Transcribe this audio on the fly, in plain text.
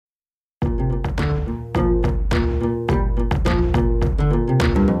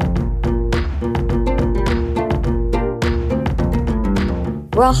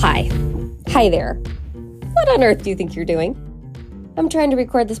Well, hi. Hi there. What on earth do you think you're doing? I'm trying to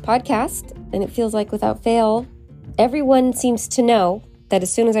record this podcast, and it feels like without fail, everyone seems to know that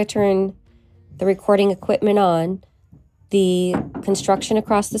as soon as I turn the recording equipment on, the construction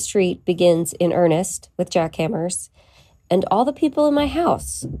across the street begins in earnest with jackhammers, and all the people in my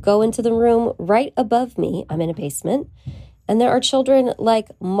house go into the room right above me. I'm in a basement, and there are children like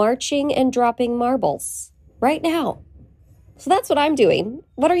marching and dropping marbles right now. So that's what I'm doing.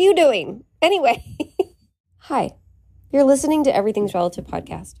 What are you doing? Anyway, hi. You're listening to Everything's Relative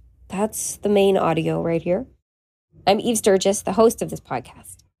podcast. That's the main audio right here. I'm Eve Sturgis, the host of this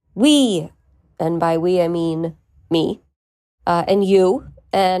podcast. We, and by we I mean me, and you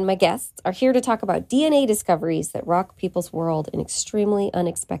and my guests are here to talk about DNA discoveries that rock people's world in extremely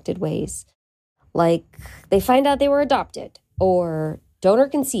unexpected ways. Like they find out they were adopted, or donor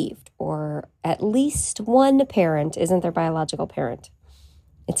conceived, or at least one parent isn't their biological parent.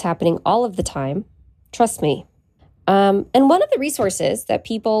 It's happening all of the time. Trust me. And one of the resources that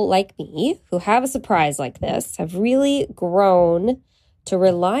people like me who have a surprise like this have really grown to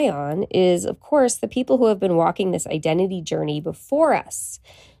rely on is, of course, the people who have been walking this identity journey before us.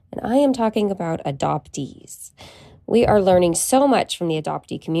 And I am talking about adoptees. We are learning so much from the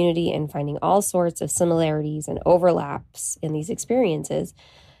adoptee community and finding all sorts of similarities and overlaps in these experiences.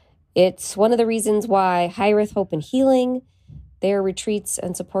 It's one of the reasons why High Earth Hope and Healing, their retreats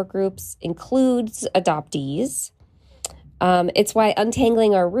and support groups, includes adoptees. It's why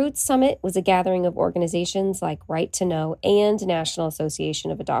Untangling Our Roots Summit was a gathering of organizations like Right to Know and National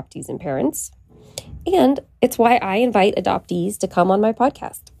Association of Adoptees and Parents. And it's why I invite adoptees to come on my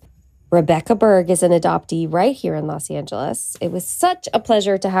podcast. Rebecca Berg is an adoptee right here in Los Angeles. It was such a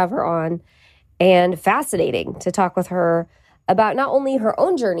pleasure to have her on and fascinating to talk with her about not only her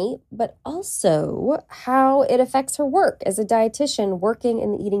own journey, but also how it affects her work as a dietitian working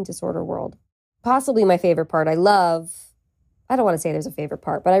in the eating disorder world. Possibly my favorite part. I don't want to say there's a favorite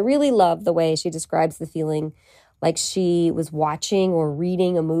part, but I really love the way she describes the feeling like she was watching or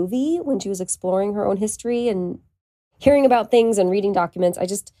reading a movie when she was exploring her own history and hearing about things and reading documents.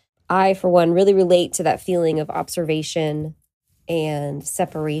 I, for one, really relate to that feeling of observation and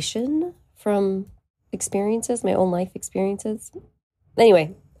separation from experiences, my own life experiences.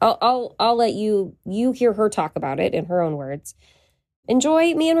 Anyway, I'll let you hear her talk about it in her own words.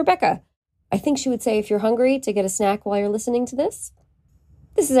 Enjoy me and Rebecca. I think she would say if you're hungry to get a snack while you're listening to this.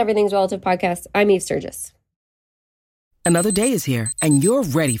 This is Everything's Relative podcast. I'm Eve Sturgis. Another day is here, and you're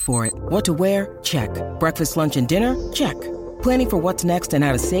ready for it. What to wear? Check. Breakfast, lunch, and dinner? Check. Planning for what's next and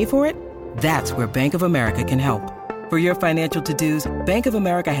how to save for it? That's where Bank of America can help. For your financial to-dos, Bank of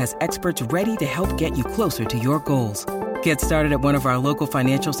America has experts ready to help get you closer to your goals. Get started at one of our local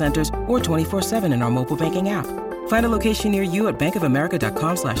financial centers or 24/7 in our mobile banking app. Find a location near you at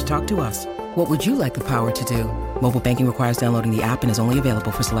bankofamerica.com/talktous. What would you like the power to do? Mobile banking requires downloading the app and is only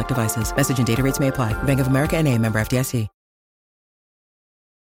available for select devices. Message and data rates may apply. Bank of America N.A., member FDIC.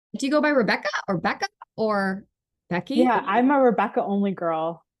 Do you go by Rebecca or Becca or Becky? Yeah, I'm a Rebecca only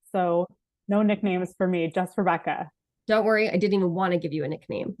girl. So no nicknames for me, just Rebecca. Don't worry, I didn't even want to give you a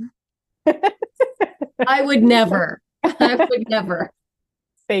nickname. I would never.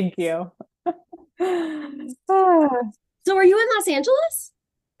 Thank you. So are you in Los Angeles?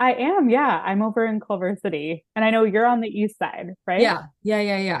 I am, yeah. I'm over in Culver City. And I know you're on the east side, right? Yeah.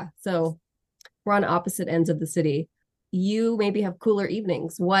 So we're on opposite ends of the city. You maybe have cooler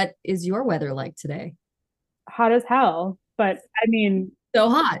evenings. What is your weather like today? Hot as hell. But I mean, so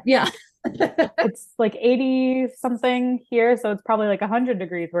hot, yeah. It's like 80 something here. So it's probably like 100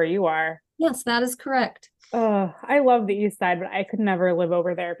 degrees where you are. Yes, that is correct. I love the east side, but I could never live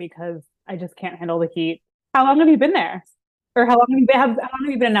over there because I just can't handle the heat. How long have you been there? Or how long have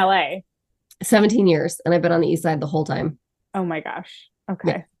you been in LA? 17 years, and I've been on the east side the whole time. Oh my gosh.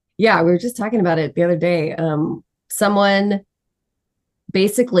 Okay. Yeah, we were just talking about it the other day. Someone,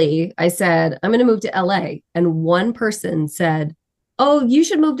 basically, I said, I'm going to move to LA. And one person said, oh, you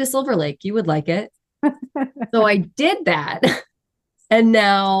should move to Silver Lake. You would like it. So I did that. And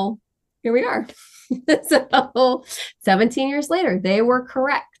now here we are. So 17 years later, they were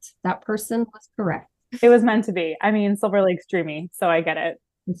correct. That person was correct. It was meant to be. I mean, Silver Lake's dreamy, so I get it.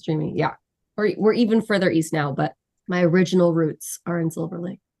 It's dreamy, yeah. We're even further east now, but my original roots are in Silver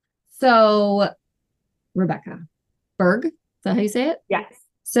Lake. So, Rebecca Berg, is that how you say it? Yes.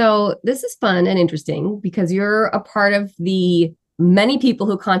 So this is fun and interesting because you're a part of the many people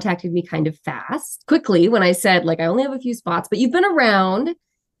who contacted me kind of quickly when I said, like, I only have a few spots, but you've been around.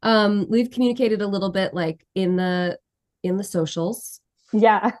 We've communicated a little bit like in the socials.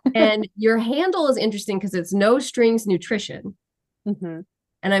 Yeah. And your handle is interesting because it's No Strings Nutrition. Mm-hmm.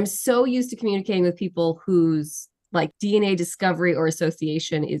 And I'm so used to communicating with people whose like DNA discovery or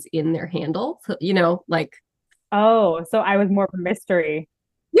association is in their handle. So, like, Oh, so I was more of a mystery.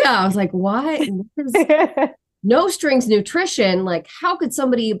 yeah, I was like, why? What is no strings nutrition? Like, how could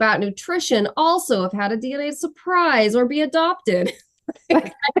somebody about nutrition also have had a DNA surprise or be adopted?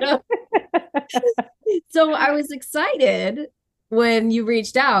 So I was excited when you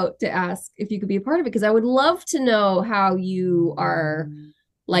reached out to ask if you could be a part of it, because I would love to know how you are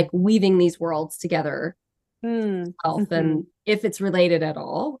like weaving these worlds together and if it's related at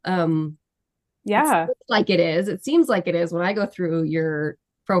all. Yeah. It seems like it is when I go through your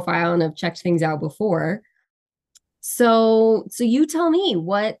profile and have checked things out before. So you tell me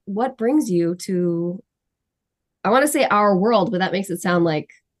what brings you to, I want to say our world, but that makes it sound like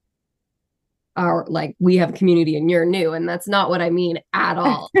our, like we have a community and you're new, and that's not what I mean at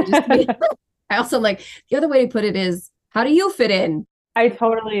all. I also like the other way to put it is, how do you fit in? I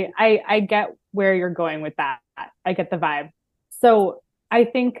get where you're going with that. I get the vibe. So I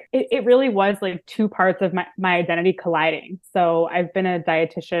think it really was like two parts of my identity colliding. So I've been a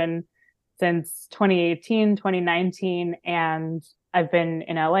dietitian since 2018, 2019, and I've been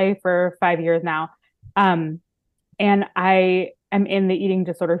in LA for 5 years now. And I am in the eating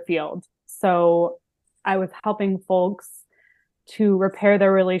disorder field. So I was helping folks to repair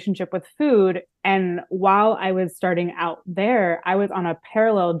their relationship with food. And while I was starting out there, I was on a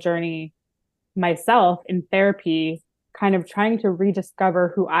parallel journey myself in therapy, kind of trying to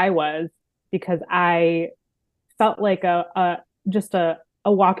rediscover who I was, because I felt like just a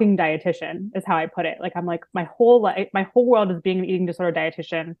walking dietitian is how I put it. Like I'm like my whole life, my whole world is being an eating disorder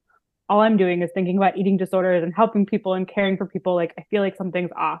dietitian. All I'm doing is thinking about eating disorders and helping people and caring for people. Like I feel like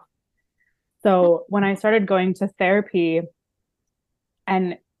something's off. So when I started going to therapy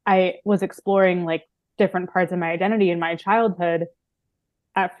and I was exploring like different parts of my identity in my childhood,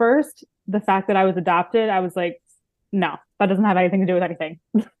 at first, the fact that I was adopted, I was like, no, that doesn't have anything to do with anything.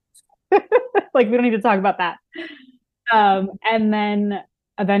 Like, we don't need to talk about that. And then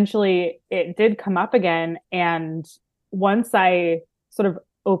eventually it did come up again. And once I sort of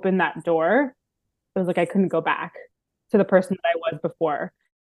opened that door, it was like I couldn't go back to the person that I was before.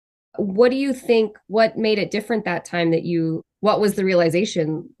 What do you think, what made it different that time what was the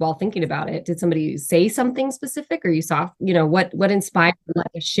realization while thinking about it? Did somebody say something specific, or you saw, what inspired like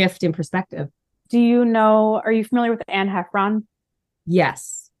a shift in perspective? Are you familiar with Anne Heffron?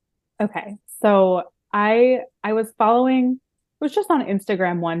 Yes. Okay. So I was just on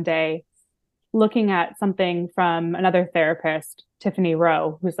Instagram one day looking at something from another therapist, Tiffany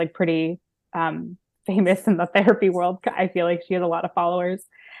Rowe, who's like pretty famous in the therapy world. I feel like she has a lot of followers.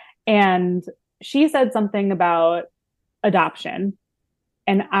 And she said something about adoption.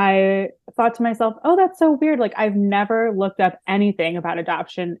 And I thought to myself, oh, that's so weird. Like I've never looked up anything about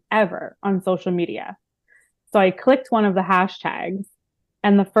adoption ever on social media. So I clicked one of the hashtags,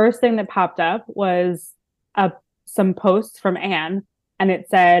 and the first thing that popped up was some posts from Anne, and it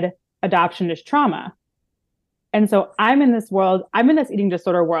said, adoption is trauma. And so I'm in this eating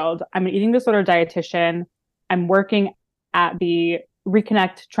disorder world. I'm an eating disorder dietitian. I'm working at the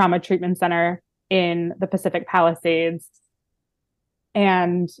Reconnect Trauma Treatment Center in the Pacific Palisades.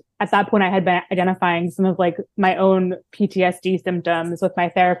 And at that point, I had been identifying some of like my own PTSD symptoms with my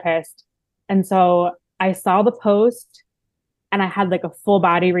therapist. And so I saw the post and I had like a full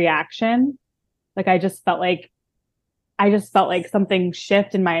body reaction. Like I just felt like something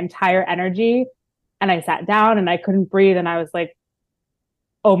shift in my entire energy. And I sat down and I couldn't breathe. And I was like,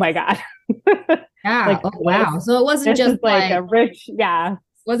 oh my God. Yeah. Like, oh, wow. So it wasn't just like a rich, yeah.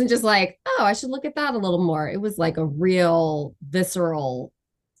 Wasn't just like, oh, I should look at that a little more. It was like a real visceral,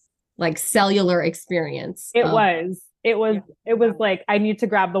 like cellular experience. It was like, I need to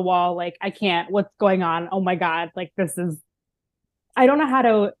grab the wall. Like, I can't, what's going on? Oh my God. Like, I don't know how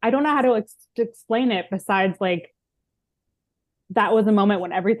to explain it besides like, that was a moment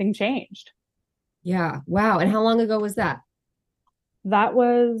when everything changed. Yeah. Wow. And how long ago was that? That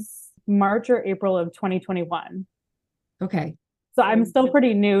was March or April of 2021. Okay. So I'm still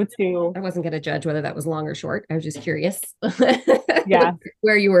pretty new to. I wasn't going to judge whether that was long or short. I was just curious. Yeah.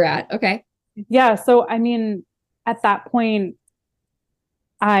 Where you were at. Okay. Yeah. So, I mean, at that point,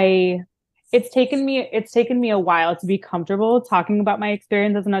 it's taken me a while to be comfortable talking about my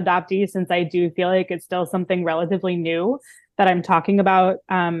experience as an adoptee, since I do feel like it's still something relatively new that I'm talking about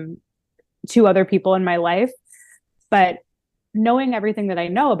to other people in my life. But knowing everything that I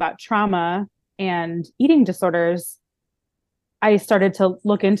know about trauma and eating disorders, I started to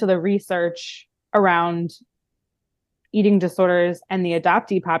look into the research around eating disorders and the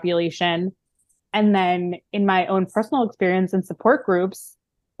adoptee population. And then in my own personal experience in support groups,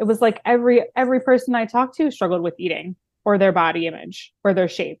 it was like every person I talked to struggled with eating or their body image or their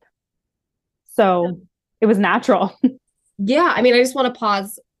shape. So it was natural. Yeah. I mean, I just want to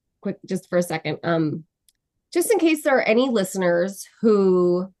pause quick just for a second. Just in case there are any listeners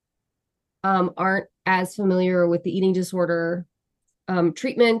who aren't as familiar with the eating disorder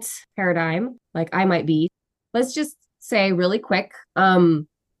treatment paradigm, like I might be, let's just say really quick that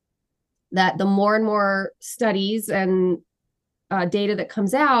the more and more studies and data that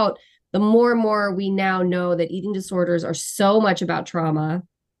comes out, the more and more we now know that eating disorders are so much about trauma.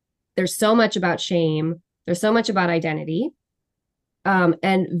 There's so much about shame. There's so much about identity.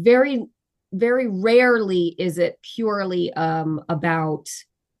 And very, very rarely is it purely about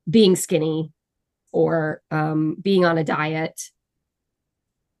being skinny or being on a diet,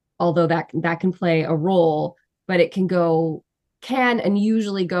 although that can play a role, but it can and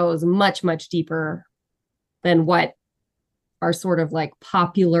usually goes much, much deeper than what our sort of like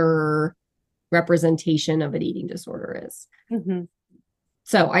popular representation of an eating disorder is. Mm-hmm.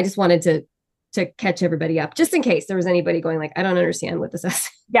 So I just wanted to catch everybody up, just in case there was anybody going like, I don't understand what this is.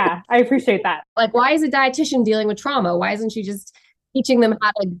 Yeah, I appreciate that. Like, why is a dietitian dealing with trauma? Why isn't she just teaching them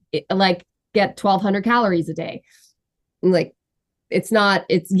how to like get 1,200 calories a day? And like, it's about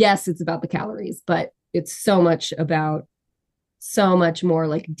the calories, but it's so much more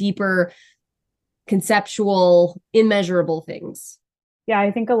like deeper, conceptual, immeasurable things. Yeah,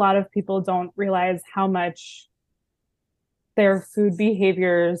 I think a lot of people don't realize how much their food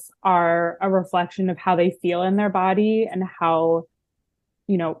behaviors are a reflection of how they feel in their body and how,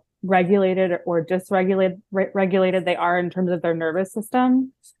 regulated or dysregulated they are in terms of their nervous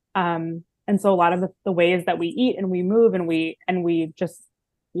system. And so a lot of the ways that we eat and we move and we just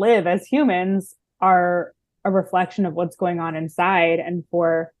live as humans are a reflection of what's going on inside. And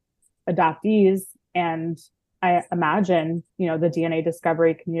for adoptees, and I imagine, the DNA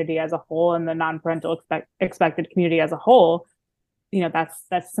discovery community as a whole and the non-parental expected community as a whole,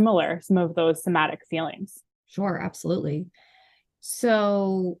 that's similar, some of those somatic feelings. Sure, absolutely.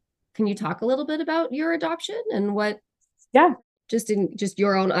 So can you talk a little bit about your adoption and what? Yeah. Just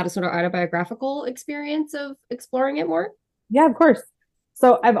your own sort of autobiographical experience of exploring it more? Yeah, of course.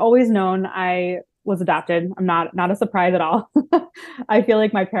 So I've always known I was adopted. I'm not a surprise at all. I feel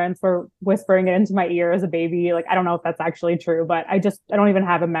like my parents were whispering it into my ear as a baby. Like, I don't know if that's actually true, but I don't even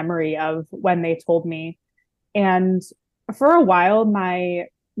have a memory of when they told me. And for a while, my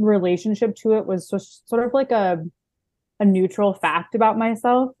relationship to it was just sort of like a neutral fact about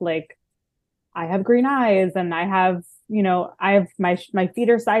myself. Like, I have green eyes and I have my feet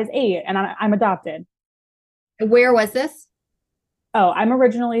are size 8 and I'm adopted. Where was this? Oh, I'm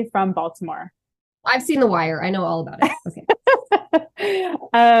originally from Baltimore. I've seen The Wire. I know all about it. Okay.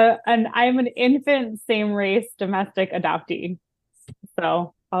 And I'm an infant same race domestic adoptee.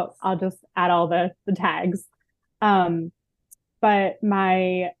 So I'll just add all the tags. But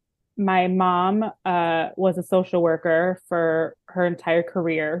my mom was a social worker for her entire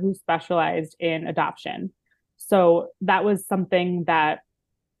career who specialized in adoption. So that was something that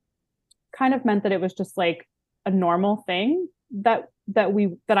kind of meant that it was just like a normal thing that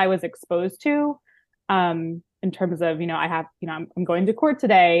I was exposed to, in terms of, I'm going to court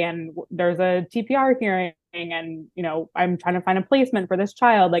today and there's a TPR hearing and, I'm trying to find a placement for this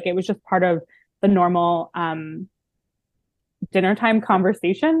child. Like, it was just part of the normal, dinner time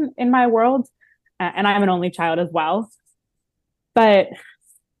conversation in my world. And I'm an only child as well, but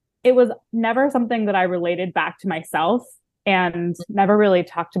it was never something that I related back to myself and never really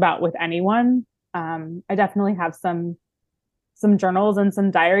talked about with anyone. I definitely have some journals and some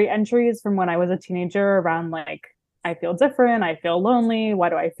diary entries from when I was a teenager around like, I feel different. I feel lonely. Why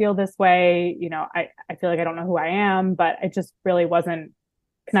do I feel this way? I feel like I don't know who I am, but I just really wasn't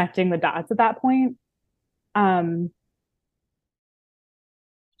connecting the dots at that point.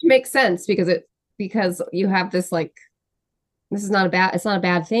 Makes sense because you have this like, it's not a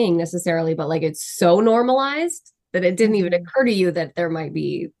bad thing necessarily, but like it's so normalized that it didn't even occur to you that there might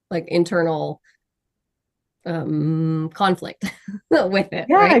be like internal conflict with it.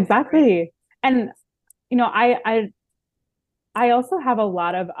 Yeah, right? Exactly. And I also have a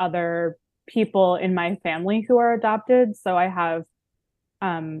lot of other people in my family who are adopted. So I have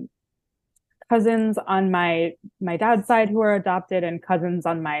cousins on my dad's side who are adopted and cousins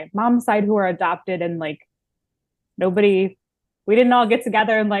on my mom's side who are adopted, and like we didn't all get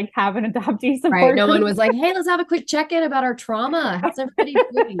together and like have an adoptee support right. No group. one was like, hey, let's have a quick check-in about our trauma. How's everybody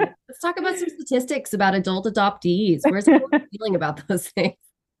doing? Let's talk about some statistics about adult adoptees. Where's everyone feeling about those things?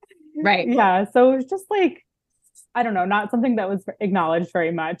 Right. Yeah. So it was just like, I don't know, not something that was acknowledged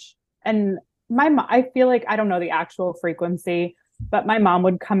very much. And I feel like I don't know the actual frequency, But my mom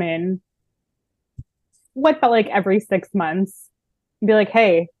would come in what felt like every 6 months and be like,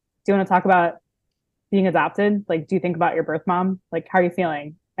 hey, do you want to talk about being adopted? Like, do you think about your birth mom? Like, how are you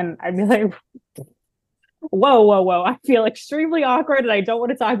feeling? And I'd be like, whoa, whoa, whoa. I feel extremely awkward and I don't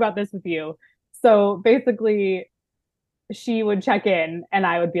want to talk about this with you. So basically, she would check in and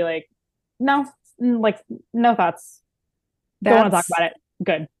I would be like, no, like, no thoughts. Don't want to talk That's about it.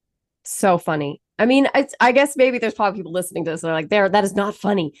 Good. so funny. I mean, I guess maybe there's probably people listening to this and they're like, that is not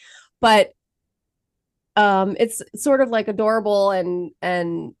funny. But it's sort of like adorable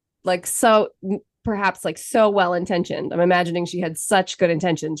and like so perhaps like so well intentioned. I'm imagining she had such good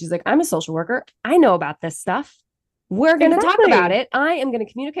intention. She's like, I'm a social worker. I know about this stuff. We're going to talk about it. I am going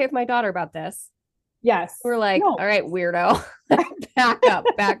to communicate with my daughter about this. Yes. We're like, all right, weirdo, back up,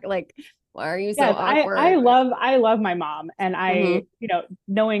 back. Like, why are you so awkward? I love my mom, and I,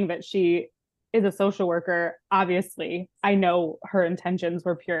 knowing that she is a social worker, obviously, I know her intentions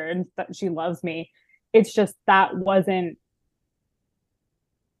were pure and that she loves me. It's just that was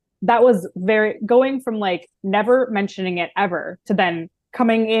very going from like never mentioning it ever to then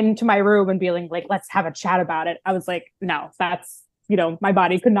coming into my room and being like, let's have a chat about it. I was like, no, that's, my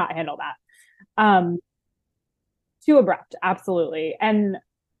body could not handle that. Too abrupt, absolutely. And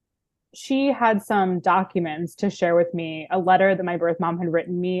she had some documents to share with me, a letter that my birth mom had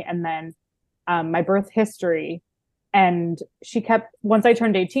written me, and then my birth history. And she kept, once I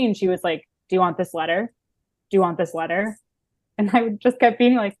turned 18, she was like, do you want this letter? Do you want this letter? And I just kept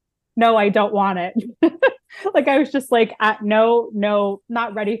being like, no, I don't want it. Like, I was just like, no,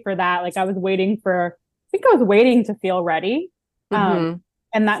 not ready for that. Like, I was waiting to feel ready.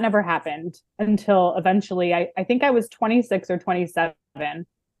 And that never happened until eventually, I think I was 26 or 27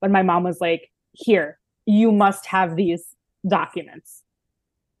 when my mom was like, here, you must have these documents.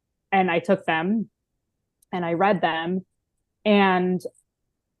 And I took them and I read them, and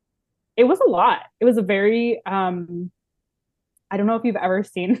it was a lot. It was a very, I don't know if you've ever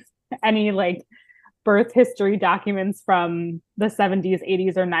seen any like birth history documents from the 70s,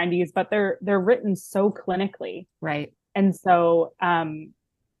 80s, or 90s, but they're written so clinically. Right. And so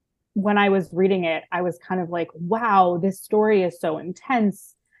when I was reading it, I was kind of like, wow, this story is so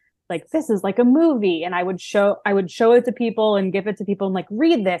intense. Like, this is like a movie. And I would show it to people and give it to people and like,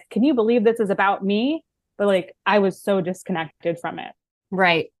 read this. Can you believe this is about me? But like, I was so disconnected from it.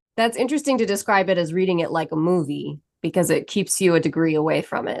 Right. That's interesting to describe it as reading it like a movie because it keeps you a degree away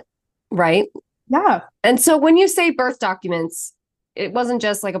from it. Right. Yeah. And so when you say birth documents, it wasn't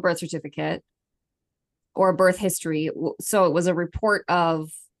just like a birth certificate or a birth history. So it was a report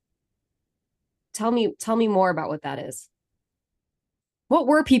of, tell me more about what that is. What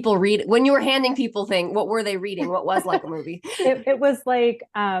were people reading when you were handing people things? What were they reading? What was like a movie? It was like,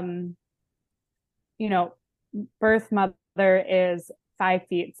 birth mother is 5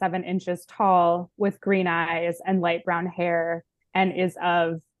 feet 7 inches tall with green eyes and light brown hair and is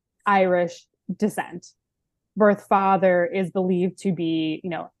of Irish descent. Birth father is believed to be,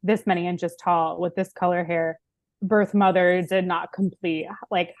 this many inches tall with this color hair. Birth mother did not complete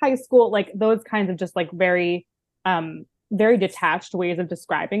like high school, like those kinds of just like very, very detached ways of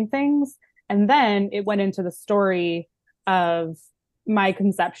describing things. And then it went into the story of my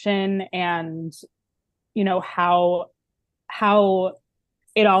conception and, how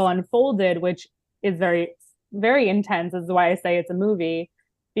it all unfolded, which is very, very intense. This is why I say it's a movie,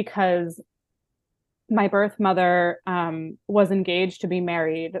 because my birth mother was engaged to be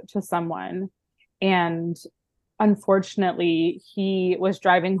married to someone. And unfortunately, he was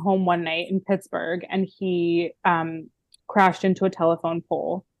driving home one night in Pittsburgh and he crashed into a telephone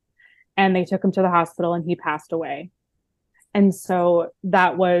pole, and they took him to the hospital and he passed away. And so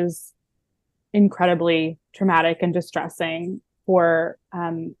that was incredibly traumatic and distressing for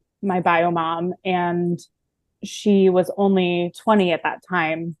my bio mom. And she was only 20 at that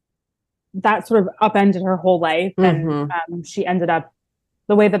time. That sort of upended her whole life. And she ended up,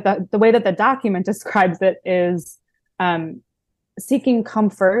 the way that the document describes it is seeking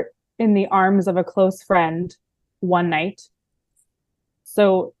comfort in the arms of a close friend one night.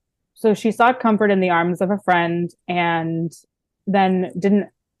 So she sought comfort in the arms of a friend, and then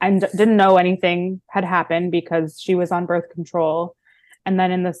didn't know anything had happened because she was on birth control. And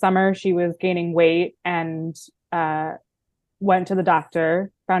then in the summer, she was gaining weight and went to the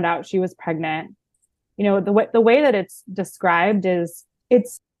doctor, found out she was pregnant. The way that it's described is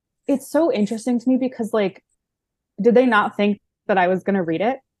it's so interesting to me because, like, did they not think that I was going to read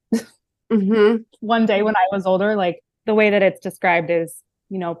it? One day when I was older, like the way that it's described is,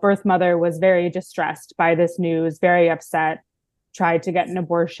 birth mother was very distressed by this news, very upset, tried to get an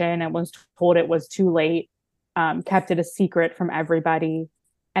abortion and was told it was too late. kept it a secret from everybody,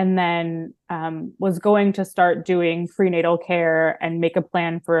 and then was going to start doing prenatal care and make a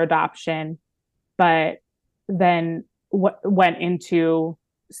plan for adoption, but then went into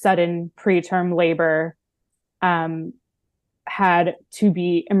sudden preterm labor, had to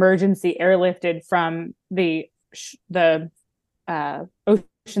be emergency airlifted from the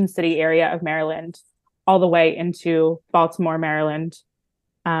Ocean City area of Maryland all the way into Baltimore, Maryland.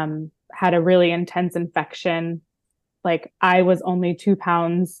 Had a really intense infection. Like, I was only 2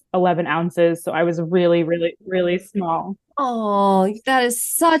 pounds, 11 ounces. So I was really, really, really small. Oh, that is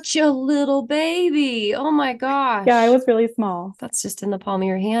such a little baby. Oh my gosh. Yeah, I was really small. That's just in the palm of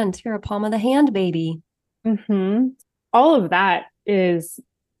your hand. You're a palm of the hand baby. Mm-hmm. All of that it's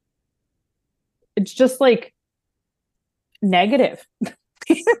just like negative. Yeah,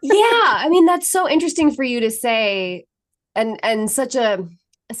 I mean, that's so interesting for you to say, and such a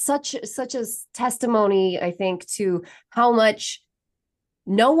testimony, I think, to how much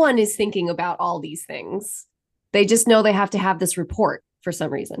no one is thinking about all these things. They just know they have to have this report for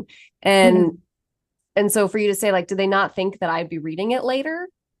some reason. And so for you to say, like, do they not think that I'd be reading it later?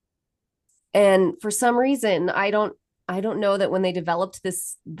 And for some reason, I don't know that when they developed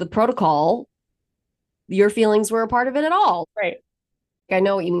the protocol, your feelings were a part of it at all. Right. I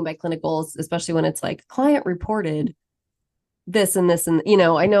know what you mean by clinicals, especially when it's like client reported this and this, and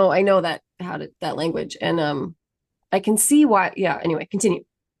I know that that language, and I can see why. Yeah. Anyway, continue.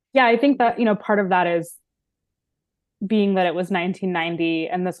 Yeah, I think that part of that is being that it was 1990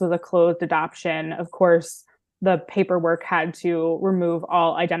 and this was a closed adoption. Of course, the paperwork had to remove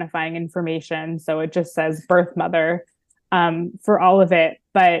all identifying information, so it just says birth mother for all of it.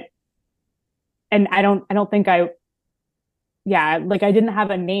 And I don't think I didn't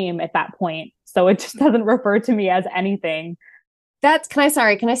have a name at that point, so it just doesn't refer to me as anything. Can I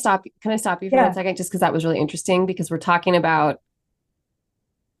stop you for 1 second, just because that was really interesting, because we're talking about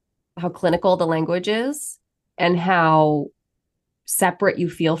how clinical the language is and how separate you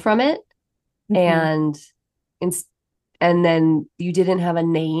feel from it. Mm-hmm. And then you didn't have a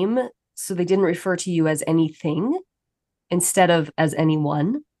name, so they didn't refer to you as anything instead of as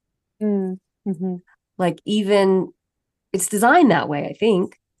anyone. Mm-hmm. Like, even it's designed that way, I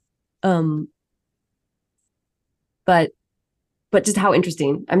think. But just how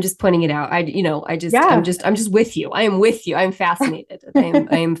interesting. I'm just pointing it out. I'm just with you. I am with you. I'm fascinated.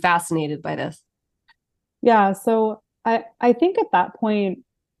 I am fascinated by this. Yeah. So I think at that point,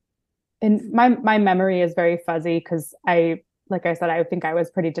 and my memory is very fuzzy because like I said, I think I was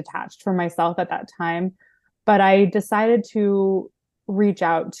pretty detached from myself at that time, but I decided to reach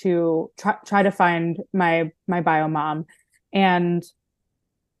out to try to find my bio mom. And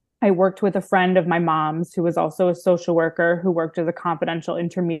I worked with a friend of my mom's who was also a social worker who worked as a confidential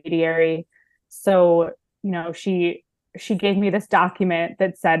intermediary. So, she gave me this document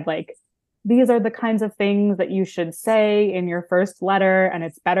that said, like, these are the kinds of things that you should say in your first letter, and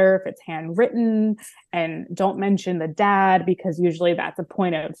it's better if it's handwritten, and don't mention the dad because usually that's a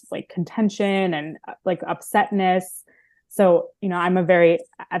point of like contention and like upsetness. So, I'm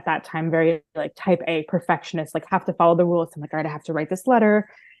at that time, very like type A perfectionist, like have to follow the rules. So I'm like, all right, I have to write this letter,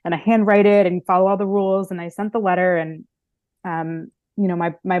 and I handwrite it and follow all the rules. And I sent the letter, and,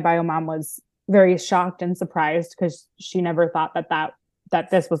 my bio mom was very shocked and surprised because she never thought that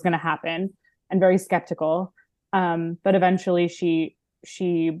this was going to happen, and very skeptical. But eventually she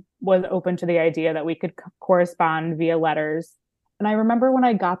was open to the idea that we could correspond via letters. And I remember when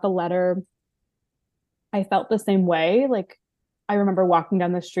I got the letter, I felt the same way. Like, I remember walking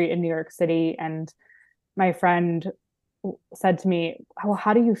down the street in New York City, and my friend said to me, well,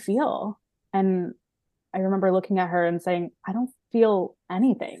 how do you feel? And I remember looking at her and saying, I don't feel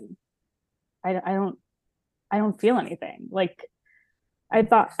anything. I don't feel anything. Like, I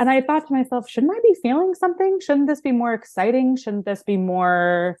thought to myself, shouldn't I be feeling something? Shouldn't this be more exciting? Shouldn't this be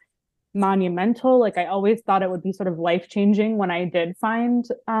more monumental? Like, I always thought it would be sort of life-changing when I did find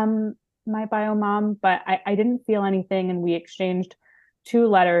my bio mom, but I didn't feel anything. And we exchanged 2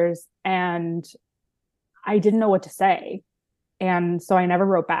 letters, and I didn't know what to say. And so I never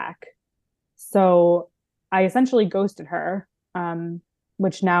wrote back. So I essentially ghosted her,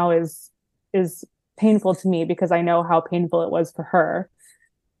 which now is painful to me because I know how painful it was for her.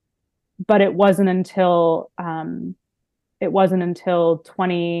 But it wasn't until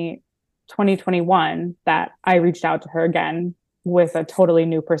 2021 that I reached out to her again with a totally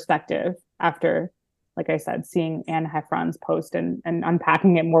new perspective after, like I said, seeing Anne Heffron's post and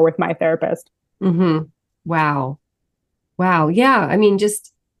unpacking it more with my therapist. Mm-hmm. Wow. Yeah. I mean,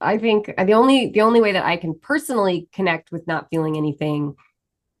 I think the only way that I can personally connect with not feeling anything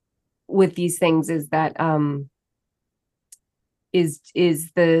with these things is that is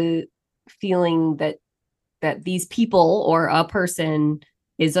the feeling that these people or a person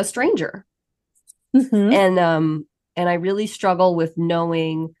is a stranger. And I really struggle with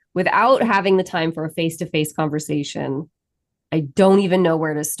knowing, without having the time for a face-to-face conversation, I don't even know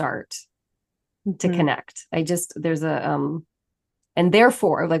where to start to connect. There's and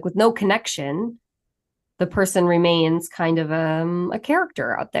therefore, like, with no connection, the person remains kind of a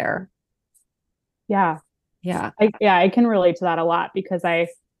character out there. Yeah. Yeah. I can relate to that a lot, because I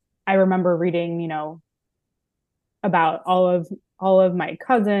remember reading, about all of my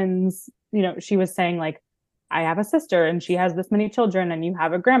cousins. She was saying, like, I have a sister and she has this many children, and you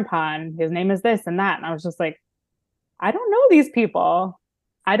have a grandpa and his name is this and that. And I was just like, I don't know these people.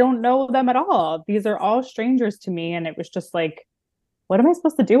 I don't know them at all. These are all strangers to me. And it was just like, what am I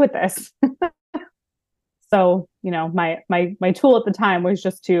supposed to do with this? So, my tool at the time was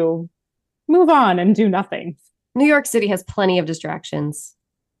just to move on and do nothing. New York City has plenty of distractions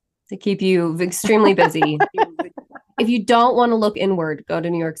to keep you extremely busy. If you don't want to look inward, go to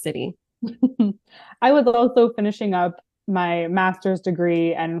New York City. I was also finishing up my master's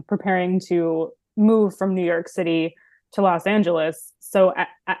degree and preparing to move from New York City to Los Angeles. So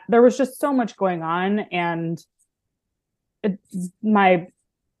there was just so much going on, and I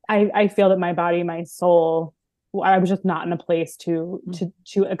feel that my body, my soul, I was just not in a place to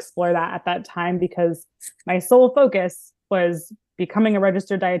explore that at that time, because my sole focus was becoming a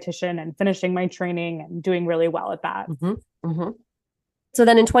registered dietitian and finishing my training and doing really well at that. So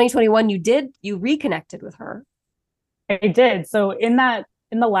then in 2021, you reconnected with her. I did. So in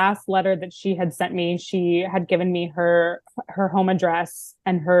the last letter that she had sent me, she had given me her home address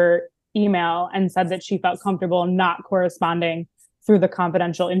and her email and said that she felt comfortable not corresponding through the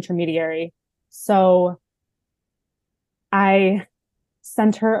confidential intermediary. So I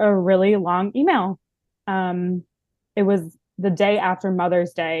sent her a really long email. It was the day after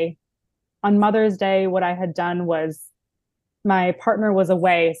Mother's Day. On Mother's Day, what I had done was, my partner was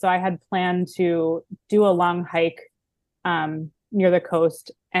away, so I had planned to do a long hike near the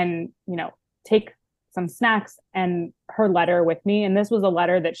coast and, take some snacks and her letter with me. And this was a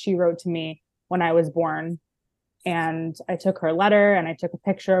letter that she wrote to me when I was born. And I took her letter and I took a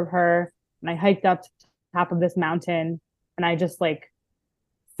picture of her, and I hiked up to the top of this mountain, and I just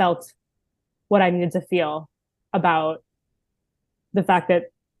felt what I needed to feel about the fact that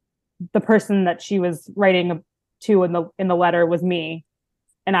the person that she was writing to in the letter was me.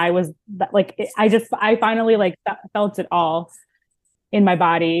 And I was I finally felt it all in my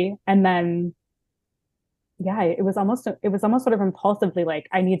body. And then, yeah, it was almost sort of impulsively, like,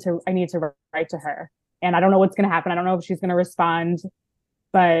 I need to write to her, and I don't know what's going to happen. I don't know if she's going to respond,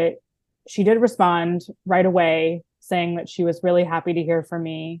 but she did respond right away, saying that she was really happy to hear from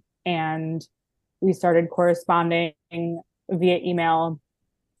me. And we started corresponding via email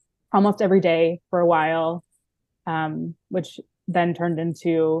almost every day for a while, which then turned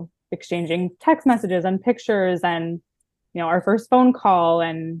into exchanging text messages and pictures, and our first phone call.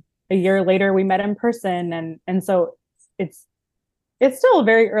 And a year later we met in person, and so it's still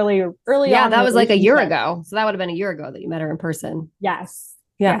very early yeah, on. That was like a year ago, so that would have been a year ago that you met her in person. Yes.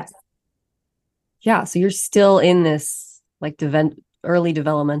 So you're still in this early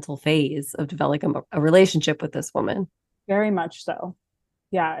developmental phase of developing a relationship with this woman. Very much so.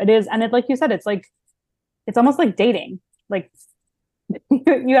 Yeah, it is. And like you said, it's almost like dating. Like,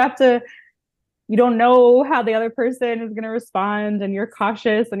 you don't know how the other person is going to respond, and you're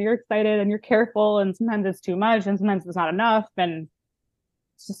cautious and you're excited and you're careful, and sometimes it's too much and sometimes it's not enough, and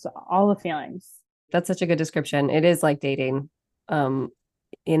it's just all the feelings. That's such a good description. It is like dating,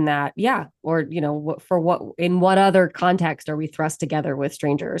 in that, yeah. Or, in what other context are we thrust together with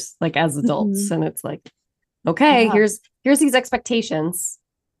strangers, like as adults? And it's like, okay, yeah, here's these expectations.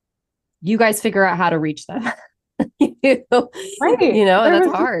 You guys figure out how to reach them. Right. And that's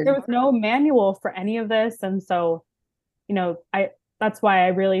hard. There was no manual for any of this. And so, that's why I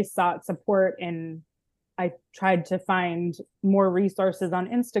really sought support, and I tried to find more resources on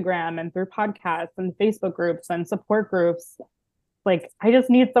Instagram and through podcasts and Facebook groups and support groups. Like, I just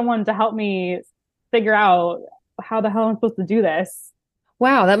need someone to help me figure out how the hell I'm supposed to do this.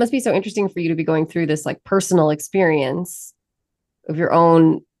 Wow, that must be so interesting for you to be going through this personal experience of your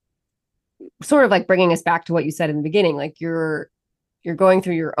own, sort of like bringing us back to what you said in the beginning. Like, you're going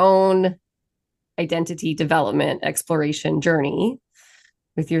through your own identity development exploration journey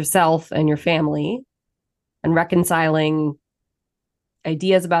with yourself and your family, and reconciling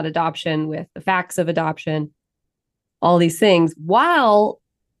ideas about adoption with the facts of adoption, all these things, while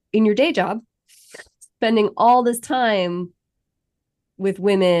in your day job, spending all this time with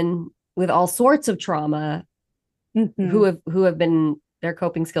women with all sorts of trauma who have been, their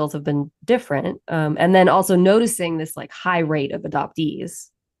coping skills have been different. And then also noticing this like high rate of adoptees.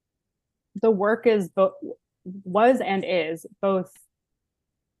 The work was and is both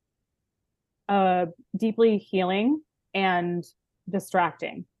deeply healing and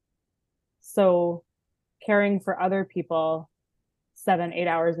distracting. So caring for other people 7-8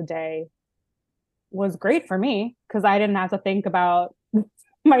 hours a day was great for me because I didn't have to think about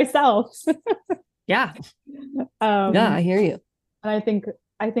myself. Yeah. Yeah, I hear you. And I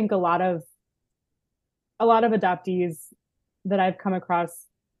think a lot of adoptees that I've come across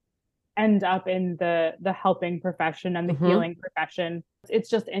end up in the helping profession and the healing profession. It's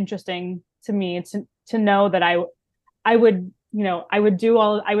just interesting to me to know that I would, I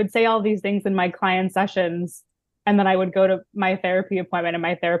would say all these things in my client sessions, and then I would go to my therapy appointment and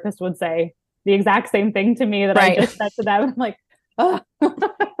my therapist would say the exact same thing to me that I just said to them. I'm like, oh.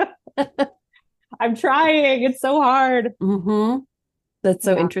 I'm trying. It's so hard. That's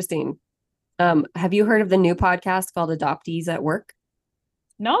so interesting. Have you heard of the new podcast called Adoptees at Work?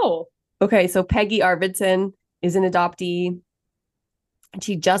 No. Okay, so Peggy Arvidsson is an adoptee. And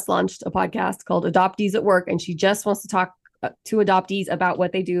she just launched a podcast called Adoptees at Work, and she just wants to talk to adoptees about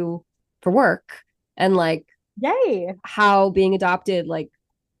what they do for work and like, yay, how being adopted like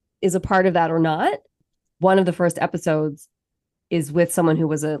is a part of that or not. One of the first episodes is with someone who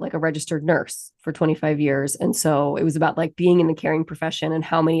was a registered nurse for 25 years. And so it was about like being in the caring profession and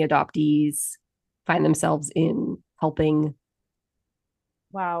how many adoptees find themselves in helping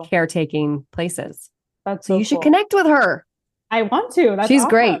caretaking places. That's so you should connect with her. I want to. She's awesome.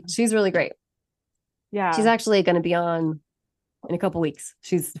 Great. She's really great. Yeah. She's actually going to be on in a couple weeks.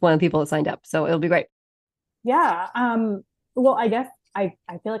 She's one of the people that signed up. So it'll be great. Yeah. Well, I guess I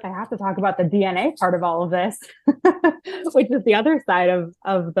feel like I have to talk about the DNA part of all of this, which is the other side of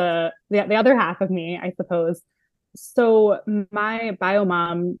the other half of me, I suppose. So my bio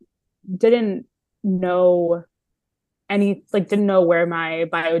mom didn't know didn't know where my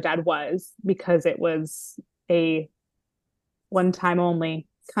bio dad was because it was a one time only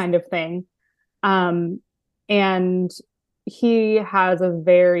kind of thing. And he has a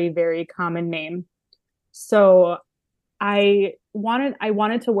very, very common name. So I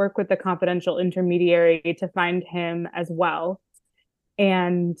wanted to work with the confidential intermediary to find him as well.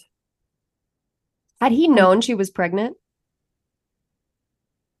 And had he known she was pregnant?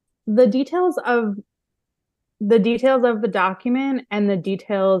 The details of the document and the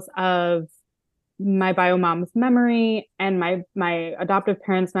details of my bio mom's memory and my adoptive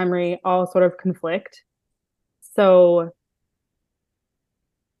parents' memory all sort of conflict. So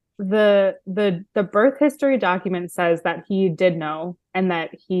the birth history document says that he did know and that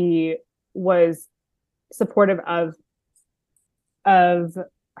he was supportive of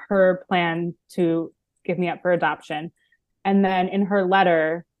her plan to give me up for adoption. And then in her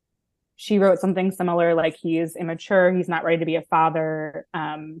letter, she wrote something similar, like he's immature, he's not ready to be a father.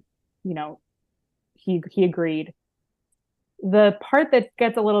 He agreed. The part that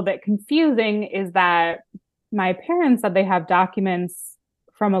gets a little bit confusing is that my parents said they have documents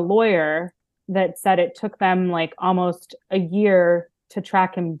from a lawyer that said it took them like almost a year to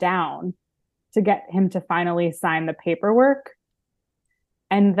track him down to get him to finally sign the paperwork.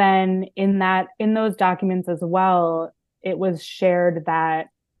 And then in those documents as well, it was shared that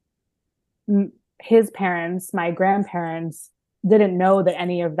his parents, my grandparents, didn't know that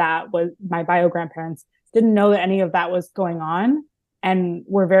any of that was, my bio grandparents didn't know that any of that was going on and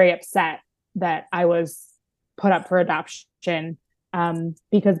were very upset that I was put up for adoption,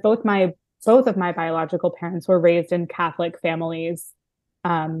 because both of my biological parents were raised in Catholic families,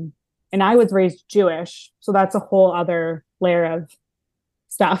 and I was raised Jewish, so that's a whole other layer of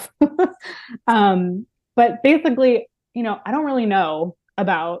stuff. But basically, I don't really know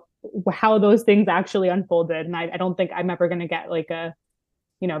about how those things actually unfolded, and I don't think I'm ever going to get like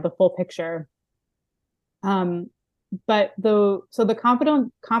the full picture. But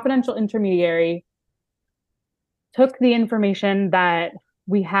the confidential intermediary took the information that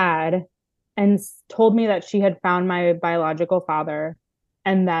we had and told me that she had found my biological father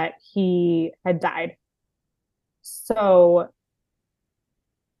and that he had died. So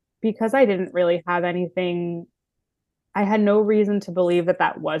because I didn't really have anything, I had no reason to believe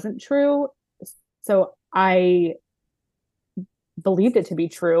that wasn't true. So I believed it to be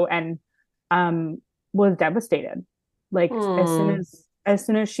true and was devastated. Like as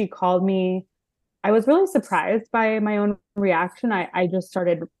soon as she called me, I was really surprised by my own reaction. I just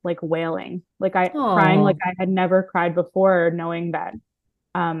started like wailing, crying like I had never cried before, knowing that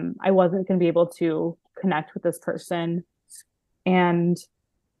I wasn't going to be able to connect with this person. And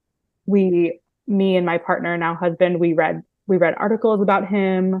me and my partner, now husband, we read articles about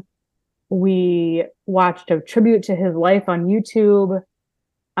him. We watched a tribute to his life on YouTube.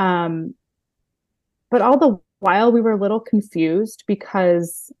 Um, but all the while we were a little confused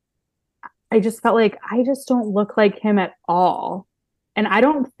because I just felt like I just don't look like him at all. And I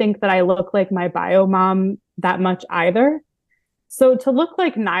don't think that I look like my bio mom that much either. So to look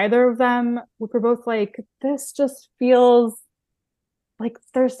like neither of them, we were both like, this just feels like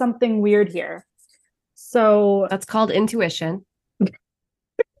there's something weird here. So That's called intuition.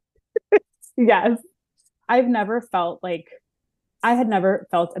 yes, I've never felt like I had never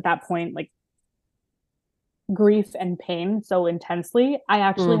felt at that point like grief and pain so intensely. I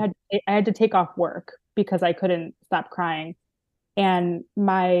actually had to take off work because I couldn't stop crying. And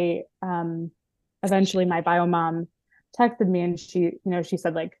my eventually my bio mom texted me and she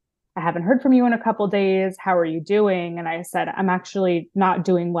said like, I haven't heard from you in a couple days. How are you doing? And I said, I'm actually not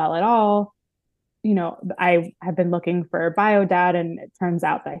doing well at all. I have been looking for a bio dad and it turns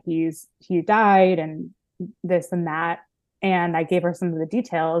out that he died and this and that. And I gave her some of the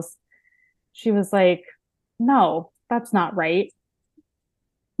details. She was like, no, that's not right.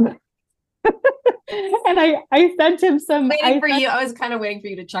 And I sent him some. I was kind of waiting for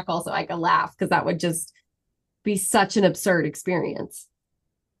you to chuckle so I could laugh because that would just be such an absurd experience.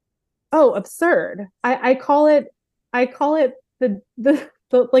 Oh, absurd. I call it the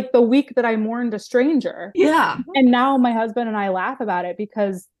like the week that I mourned a stranger. Yeah. And now my husband and I laugh about it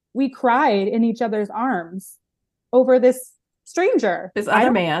because we cried in each other's arms over this stranger. This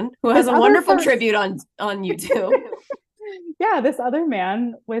other man who has a wonderful tribute on YouTube. Yeah, this other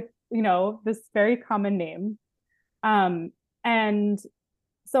man with, this very common name. And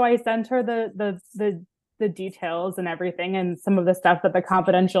so I sent her the details and everything and some of the stuff that the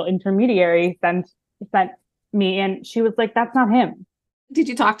confidential intermediary sent me, and she was like, that's not him. Did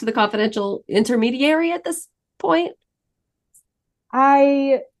you talk to the confidential intermediary at this point?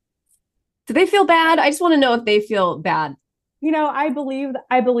 Do they feel bad? I just want to know if they feel bad. I believe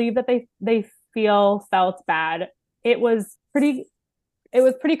that they felt bad. It was pretty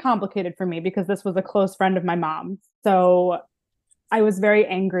complicated for me because this was a close friend of my mom's. So I was very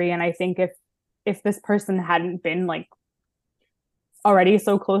angry, and I think if this person hadn't been like already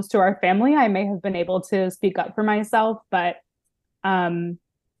so close to our family, I may have been able to speak up for myself, but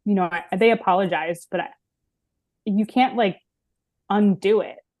they apologized, but you can't like undo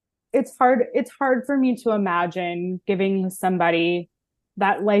it. It's hard for me to imagine giving somebody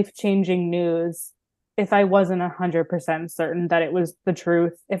that life-changing news if I wasn't 100% certain that it was the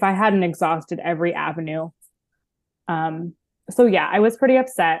truth, if I hadn't exhausted every avenue. So yeah, I was pretty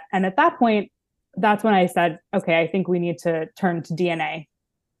upset. And at that point, that's when I said, okay, I think we need to turn to DNA.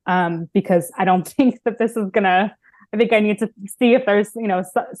 Because I don't think that I think I need to see if there's,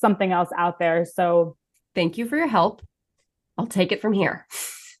 something else out there. So thank you for your help. I'll take it from here.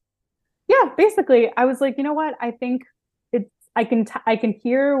 Yeah, basically I was like, you know what? I think I can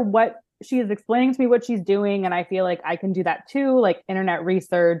hear what she is explaining to me, what she's doing. And I feel like I can do that too, like internet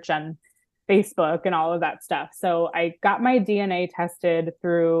research and Facebook and all of that stuff. So I got my DNA tested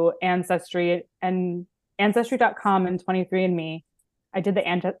through Ancestry and Ancestry.com and 23andMe. I did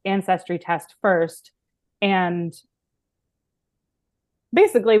the Ancestry test first. And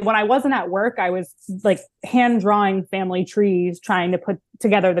basically, when I wasn't at work, I was like hand drawing family trees, trying to put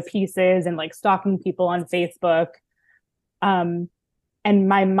together the pieces and like stalking people on Facebook. And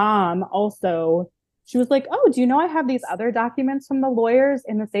my mom also, she was like, oh, do you know I have these other documents from the lawyers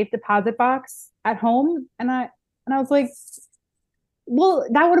in the safe deposit box at home? And I was like, well,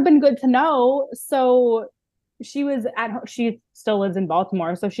 that would have been good to know. So she still lives in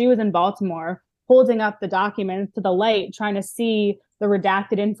Baltimore. So she was in Baltimore holding up the documents to the light, trying to see the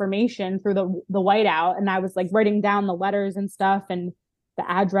redacted information through the whiteout. And I was like writing down the letters and stuff and the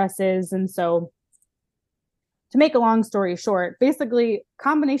addresses. And so to make a long story short, basically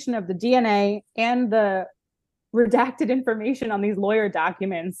combination of the DNA and the redacted information on these lawyer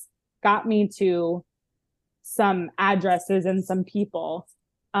documents got me to some addresses and some people.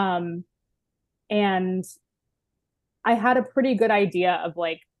 And I had a pretty good idea of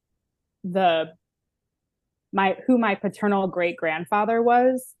like who my paternal great grandfather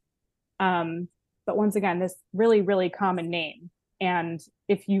was. But once again, this really, really common name. And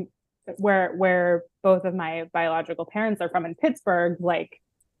where both of my biological parents are from in Pittsburgh, like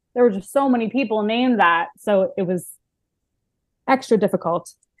there were just so many people named that. So it was extra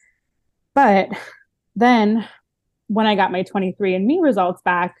difficult. But then when I got my 23andMe results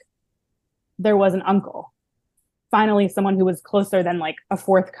back, there was an uncle. Finally, someone who was closer than like a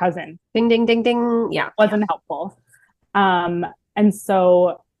fourth cousin. Ding, ding, ding, ding. Yeah. Wasn't helpful. And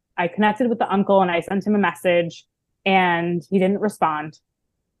so I connected with the uncle and I sent him a message and he didn't respond.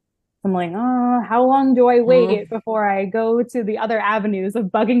 I'm like, oh, how long do I wait before I go to the other avenues of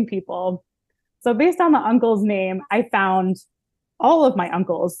bugging people? So based on the uncle's name, I found all of my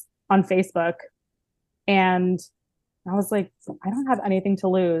uncles on Facebook. And I was like, I don't have anything to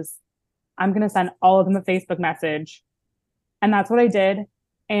lose. I'm going to send all of them a Facebook message. And that's what I did.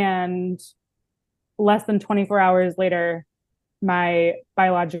 And less than 24 hours later, my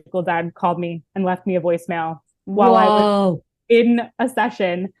biological dad called me and left me a voicemail while I was in a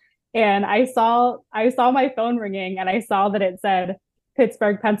session. And I saw my phone ringing and I saw that it said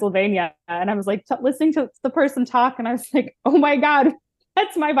Pittsburgh, Pennsylvania. And I was like listening to the person talk and I was like, oh my God,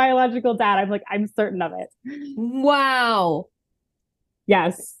 that's my biological dad. I'm like, I'm certain of it. Wow.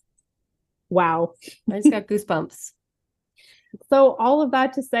 Yes. Wow. I just got goosebumps. So all of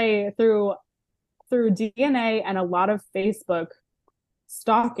that to say, through DNA and a lot of Facebook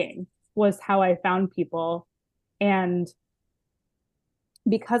stalking was how I found people. And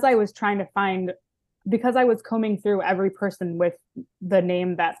because I was combing through every person with the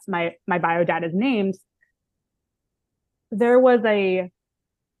name that my bio dad is named, there was a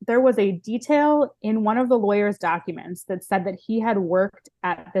detail in one of the lawyer's documents that said that he had worked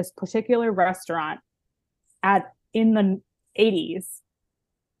at this particular restaurant in the 80s.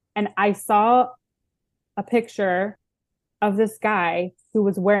 And I saw a picture of this guy who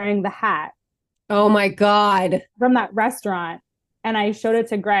was wearing the hat. Oh my God. From that restaurant. And I showed it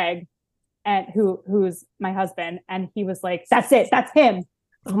to Greg, who's my husband. And he was like, that's it. That's him.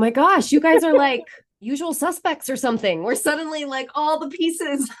 Oh my gosh. You guys are like usual suspects or something. We're suddenly like all the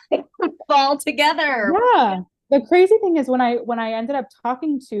pieces fall together. Yeah. The crazy thing is when I ended up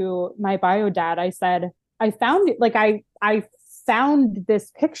talking to my bio dad, I said, I found it. Like I found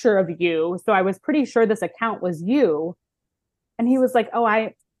this picture of you. So I was pretty sure this account was you. And he was like, oh,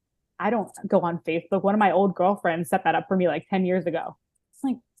 I don't go on Facebook. One of my old girlfriends set that up for me like 10 years ago. It's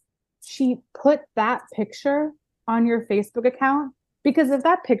like, she put that picture on your Facebook account? Because if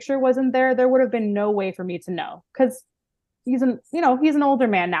that picture wasn't there, there would have been no way for me to know. Because he's an older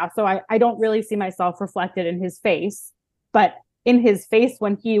man now. So I don't really see myself reflected in his face. But in his face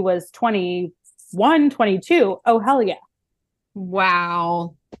when he was 21, 22, oh, hell yeah.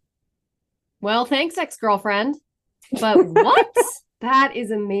 Wow. Well, thanks, ex-girlfriend. But what? That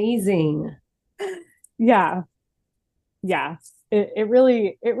is amazing. Yeah. Yeah. It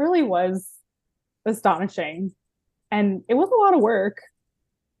really was astonishing. And it was a lot of work.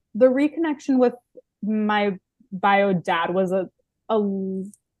 The reconnection with my bio dad was how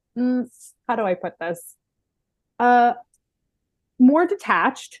do I put this? More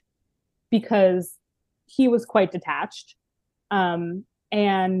detached, because he was quite detached.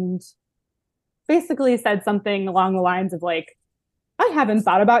 And basically said something along the lines of like, I haven't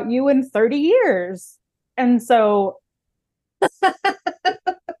thought about you in 30 years. And so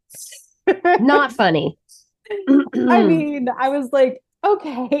not funny. I mean, I was like,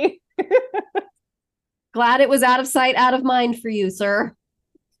 okay. Glad it was out of sight, out of mind for you, sir.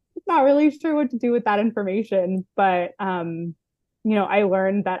 Not really sure what to do with that information, but I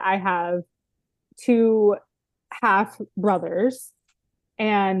learned that I have 2 half brothers,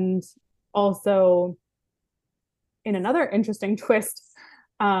 and also in another interesting twist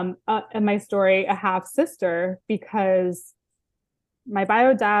in my story, a half sister, because my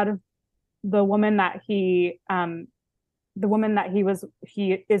bio dad, the woman that he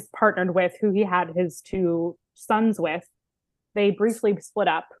is partnered with, who he had his 2 sons with, they briefly split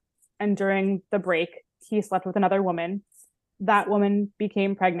up. And during the break, he slept with another woman. That woman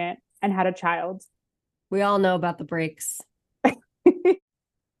became pregnant and had a child. We all know about the breaks.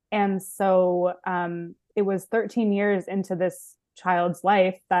 And so it was 13 years into this child's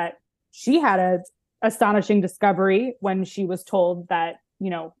life that she had an astonishing discovery when she was told that,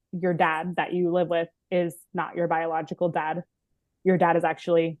 your dad that you live with is not your biological dad. Your dad is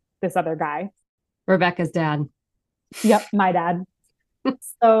actually this other guy. Rebecca's dad. Yep, my dad.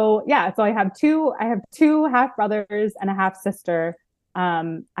 So yeah, so I have two half brothers and a half sister.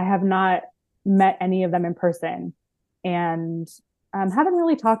 I have not met any of them in person, and haven't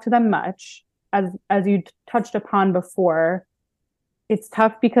really talked to them much. As you touched upon before, it's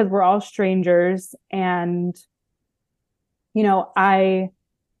tough because we're all strangers, and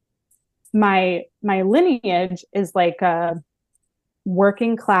my lineage is like a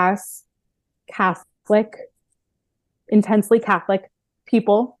working class Catholic, intensely Catholic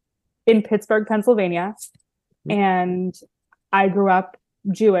people in Pittsburgh, Pennsylvania. And I grew up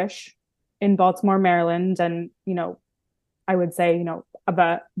Jewish in Baltimore, Maryland. And, I would say, of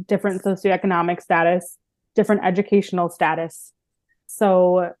a different socioeconomic status, different educational status.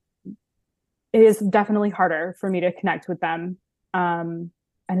 So it is definitely harder for me to connect with them. And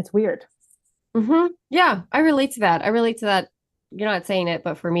it's weird. Yeah, I relate to that. I relate to that. You're not saying it,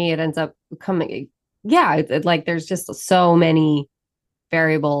 but for me, it ends up coming. Yeah, like there's just so many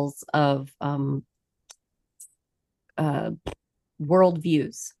variables of uh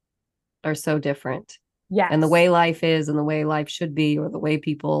worldviews are so different. And the Yes. way life is and the way life should be, or the way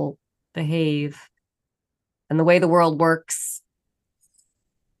people behave and the way the world works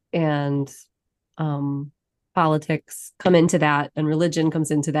and um politics come into that and religion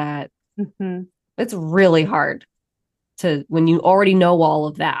comes into that. Hmm. It's really hard to, when you already know all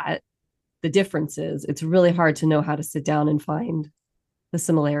of that, the differences, it's really hard to know how to sit down and find the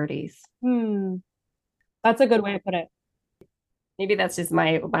similarities. Hmm. That's a good way to put it. Maybe that's just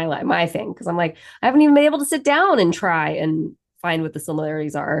my thing, because I'm like, I haven't even been able to sit down and try and find what the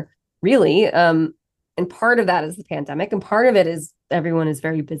similarities are, really. And part of that is the pandemic, and part of it is everyone is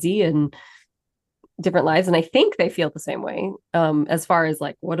very busy and different lives, and I think they feel the same way. As far as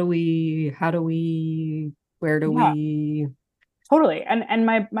like, what do we, how do we, where do Yeah, we? totally. And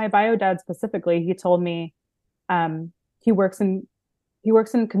my bio dad specifically, he told me um he works in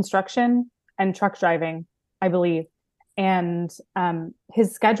construction and truck driving, I believe. And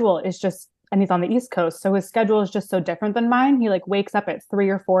his schedule is just, and he's on the East Coast, so his schedule is just so different than mine. He like wakes up at 3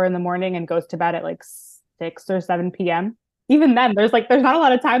 or 4 in the morning and goes to bed at like 6 or 7 p.m. Even then, there's not a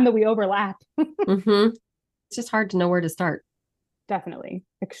lot of time that we overlap. Mm-hmm. It's just hard to know where to start. Definitely,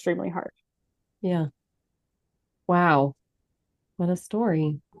 extremely hard. Yeah. Wow. What a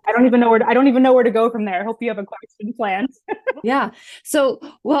story. I don't even know where to go from there. I hope you have a question planned. Yeah. So,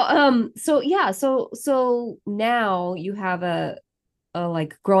 well, so yeah, so now you have a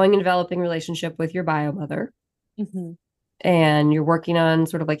like growing and developing relationship with your bio mother, Hmm. and you're working on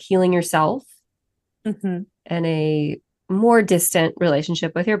sort of like healing yourself, Hmm. and a more distant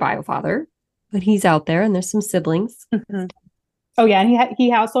relationship with your bio father, but he's out there and there's some siblings. Hmm. Oh yeah, and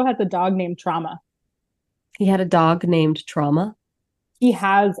he also has a dog named Trauma. He had a dog named Trauma. He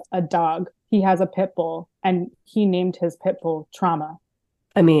has a dog. He has a pit bull, and he named his pit bull Trauma.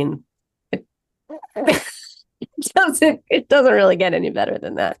 I mean, it, it doesn't really get any better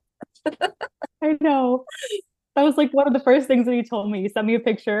than that. I know. That was like one of the first things that he told me. He sent me a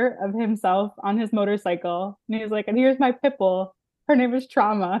picture of himself on his motorcycle. And he was like, and here's my pit bull. Her name is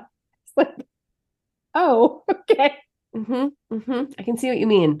Trauma. It's like, oh, okay. I can see what you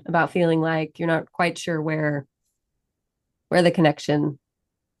mean about feeling like you're not quite sure where the connection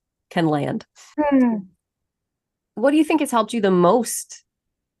can land. What do you think has helped you the most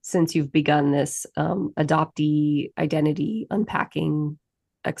since you've begun this adoptee identity unpacking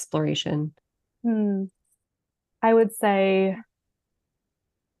exploration? Hmm. I would say,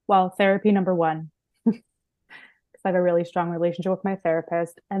 well, therapy number one, because I have a really strong relationship with my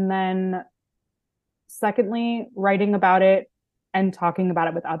therapist. And then secondly, writing about it and talking about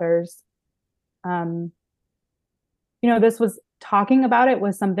it with others. Um, this was talking about it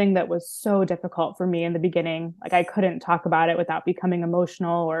was something that was so difficult for me in the beginning. Like I couldn't talk about it without becoming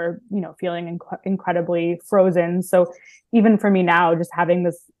emotional or, feeling incredibly frozen. So even for me now, just having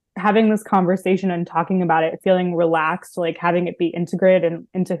this conversation and talking about it, feeling relaxed, like having it be integrated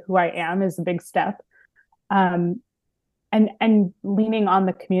into who I am is a big step. Um, and leaning on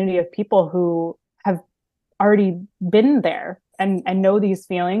the community of people who have already been there and know these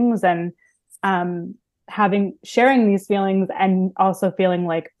feelings, and sharing these feelings, and also feeling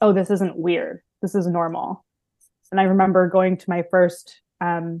like, oh, this isn't weird, this is normal. And I remember going to my first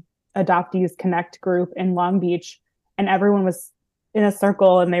adoptees connect group in Long Beach, and everyone was in a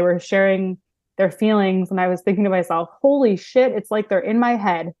circle and they were sharing their feelings, and I was thinking to myself, holy shit, it's like they're in my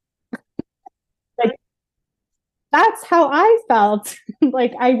head. Like that's how I felt.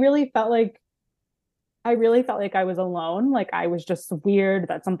 Like I really felt like I was alone. Like I was just weird,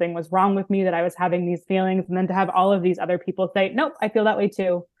 that something was wrong with me, that I was having these feelings. And then to have all of these other people say, nope, I feel that way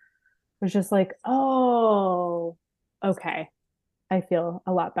too. It was just like, oh, okay. I feel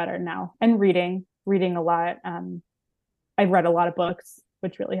a lot better now. And reading a lot. I've read a lot of books,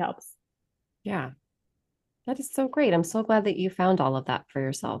 which really helps. Yeah, that is so great. I'm so glad that you found all of that for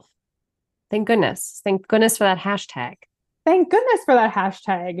yourself. Thank goodness. Thank goodness for that hashtag. Thank goodness for that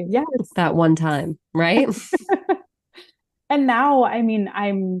hashtag. Yes. That one time, right? And now, I mean,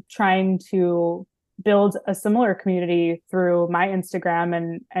 I'm trying to build a similar community through my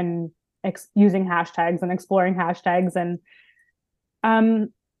Instagram and using hashtags and exploring hashtags. And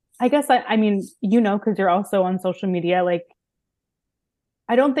I guess I mean, because you're also on social media, like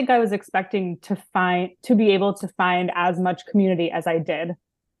I don't think I was expecting to be able to find as much community as I did,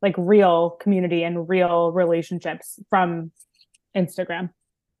 like real community and real relationships from Instagram.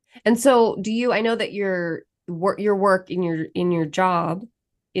 And so I know that your work in your job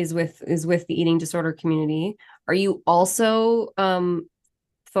is with the eating disorder community. Are you also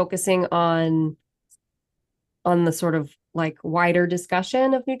focusing on the sort of like wider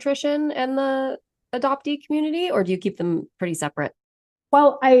discussion of nutrition and the adoptee community, or do you keep them pretty separate?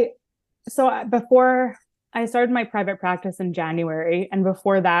 Well, before I started my private practice in January, and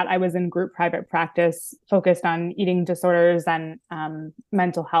before that, I was in group private practice focused on eating disorders and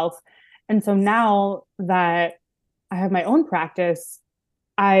mental health. And so now that I have my own practice,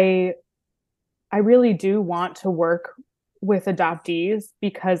 I I really do want to work with adoptees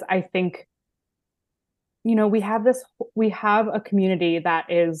because I think, we have a community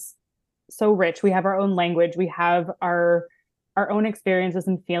that is so rich. We have our own language. We have our own experiences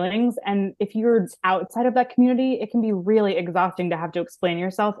and feelings. And if you're outside of that community, it can be really exhausting to have to explain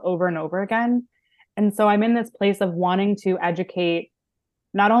yourself over and over again. And so I'm in this place of wanting to educate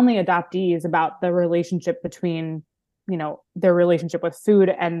not only adoptees about the relationship between, their relationship with food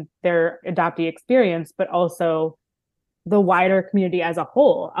and their adoptee experience, but also the wider community as a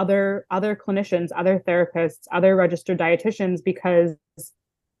whole, other clinicians, other therapists, other registered dietitians, because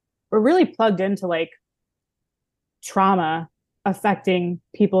we're really plugged into like trauma affecting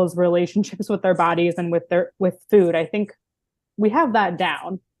people's relationships with their bodies and with food. I think we have that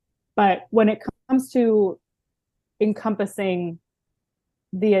down. But when it comes to encompassing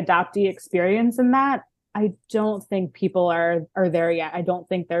the adoptee experience in that, I don't think people are there yet. I don't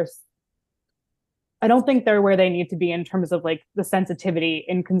think they're where they need to be in terms of like the sensitivity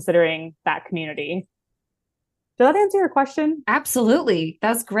in considering that community. Did that answer your question? Absolutely.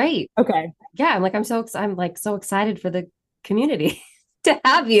 That's great. Okay. Yeah, I'm like so excited for the community to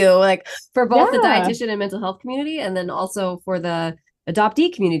have you, like for both the dietitian and mental health community, and then also for the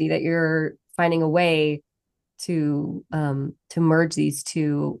adoptee community, that you're finding a way to merge these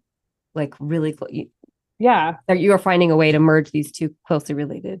two, like really that you are finding a way to merge these two closely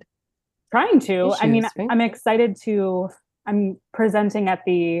related trying to issues, I mean, right? I'm presenting at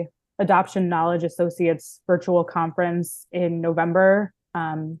the Adoption Knowledge Associates virtual conference in November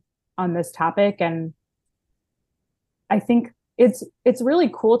on this topic, and I think it's really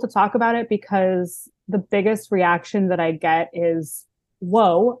cool to talk about it because the biggest reaction that I get is,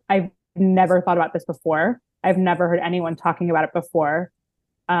 whoa, I've never thought about this before. I've never heard anyone talking about it before,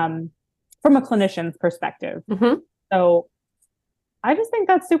 from a clinician's perspective. Mm-hmm. So I just think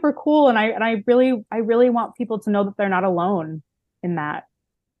that's super cool. And I really want people to know that they're not alone in that.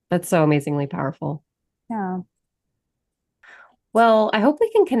 That's so amazingly powerful. Yeah. Well, I hope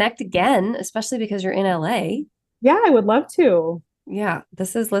we can connect again, especially because you're in LA. Yeah, I would love to. Yeah,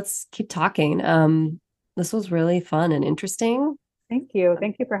 let's keep talking. This was really fun and interesting. Thank you.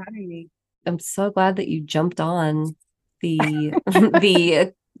 Thank you for having me. I'm so glad that you jumped on the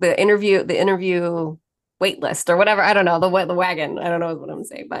the interview wait list or whatever. I don't know, the wagon. I don't know what I'm gonna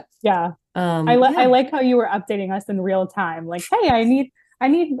say, but yeah. I like how you were updating us in real time. Like, hey, I need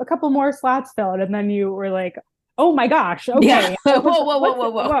a couple more slots filled, and then you were like, oh my gosh, okay. Yeah.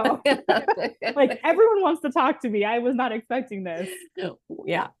 Whoa. Like everyone wants to talk to me. I was not expecting this.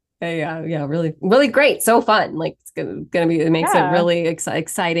 Yeah. Really, really great. So fun. Like it's gonna be. It makes a really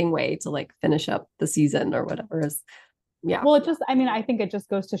exciting way to like finish up the season or whatever is. Yeah. Well, I think it just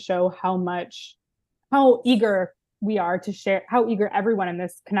goes to show how eager we are to share, how eager everyone in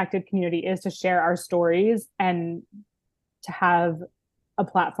this connected community is to share our stories and to have a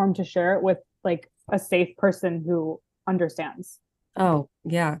platform to share it with like a safe person who understands. Oh,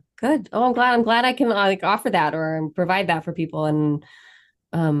 yeah. Good. Oh, I'm glad I can like offer that or provide that for people. And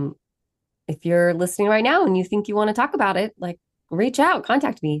if you're listening right now and you think you want to talk about it, like reach out,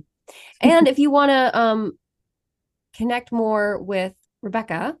 contact me. And if you want to connect more with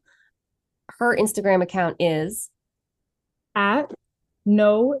Rebecca, her Instagram account is at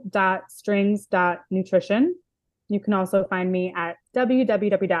no.strings.nutrition. You can also find me at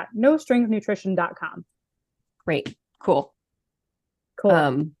www.nostringsnutrition.com. Great. Cool.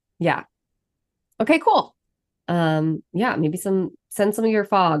 Yeah. Okay, cool. Yeah, maybe send some of your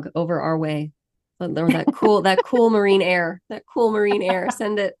fog over our way. That cool marine air.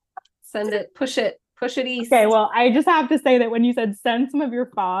 Send it, push it east. Okay, well, I just have to say that when you said send some of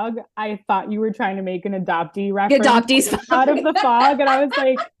your fog, I thought you were trying to make an adoptee reference. Adoptees out of the fog. And I was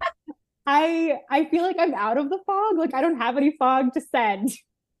like, I feel like I'm out of the fog. Like I don't have any fog to send.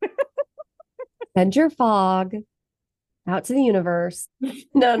 Send your fog out to the universe.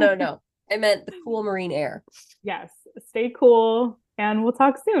 No. I meant the cool marine air. Yes. Stay cool and we'll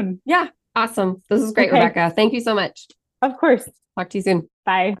talk soon. Yeah. Awesome. This is great, okay. Rebecca. Thank you so much. Of course. Talk to you soon.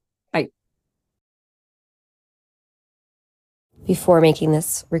 Bye. Bye. Before making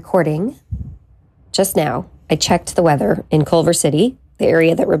this recording, just now, I checked the weather in Culver City, the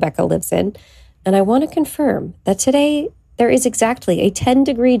area that Rebecca lives in, and I want to confirm that today there is exactly a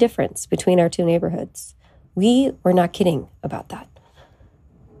 10-degree difference between our two neighborhoods. We were not kidding about that.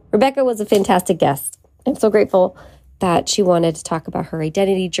 Rebecca was a fantastic guest. I'm so grateful that she wanted to talk about her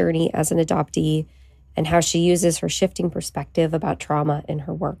identity journey as an adoptee and how she uses her shifting perspective about trauma in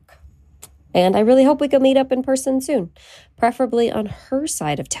her work. And I really hope we can meet up in person soon, preferably on her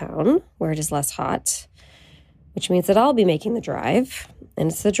side of town where it is less hot, which means that I'll be making the drive.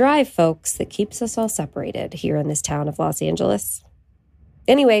 And it's the drive, folks, that keeps us all separated here in this town of Los Angeles.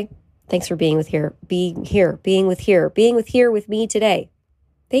 Anyway, thanks for being with me today.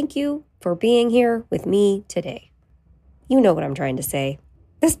 Thank you for being here with me today. You know what I'm trying to say.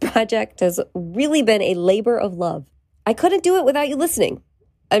 This project has really been a labor of love. I couldn't do it without you listening.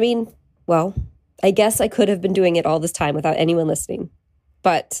 Well, I guess I could have been doing it all this time without anyone listening,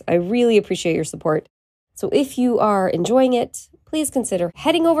 but I really appreciate your support. So if you are enjoying it, please consider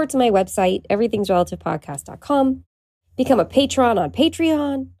heading over to my website, everythingsrelativepodcast.com, become a patron on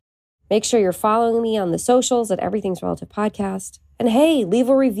Patreon, make sure you're following me on the socials at Everything's Relative Podcast, and hey, leave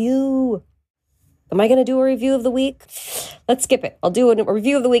a review. Am I going to do a review of the week? Let's skip it. I'll do a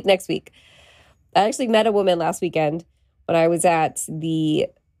review of the week next week. I actually met a woman last weekend when I was at the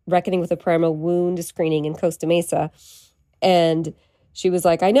Reckoning with a Primal Wound screening in Costa Mesa. And she was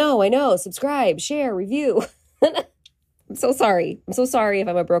like, I know, subscribe, share, review. I'm so sorry. I'm so sorry if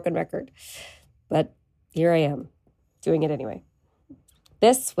I'm a broken record. But here I am, doing it anyway.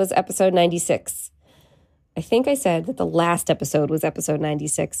 This was episode 96. I think I said that the last episode was episode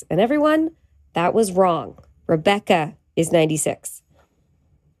 96. And everyone, that was wrong. Rebecca is 96.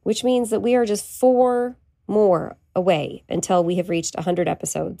 Which means that we are just 4 more away until we have reached 100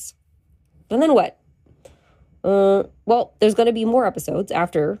 episodes. And then what? Well, there's going to be more episodes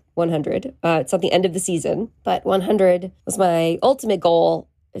after 100. It's at the end of the season, but 100 was my ultimate goal.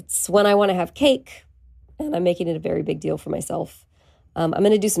 It's when I want to have cake, and I'm making it a very big deal for myself. I'm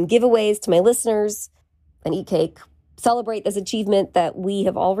going to do some giveaways to my listeners and eat cake, celebrate this achievement that we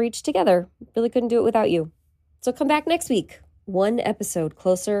have all reached together. Really couldn't do it without you. So come back next week, 1 episode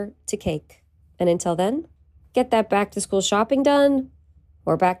closer to cake. And until then, get that back to school shopping done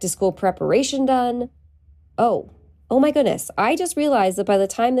or back to school preparation done. Oh my goodness. I just realized that by the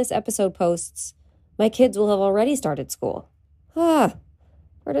time this episode posts, my kids will have already started school. Where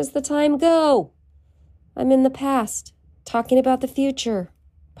does the time go? I'm in the past, talking about the future.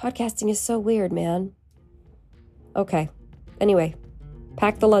 Podcasting is so weird, man. Okay. Anyway,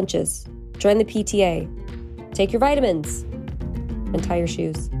 pack the lunches, join the PTA, take your vitamins, and tie your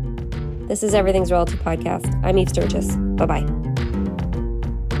shoes. This is Everything's Relative Podcast. I'm Eve Sturgis. Bye-bye.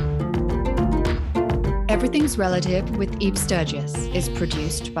 Everything's Relative with Eve Sturgis is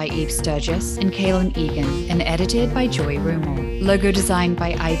produced by Eve Sturgis and Kaylin Egan and edited by Joy Rumel. Logo designed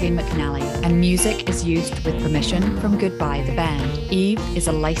by Ivy McNally, and music is used with permission from Goodbye the Band. Eve is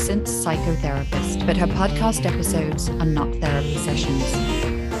a licensed psychotherapist, but her podcast episodes are not therapy sessions.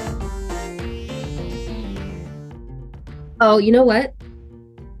 Oh, you know what?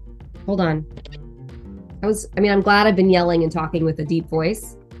 Hold on. I'm glad I've been yelling and talking with a deep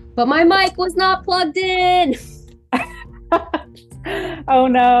voice, but my mic was not plugged in. Oh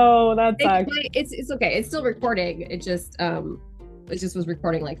no, that sucks. It's okay. It's still recording. It just was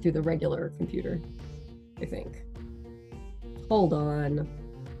recording like through the regular computer, I think. Hold on.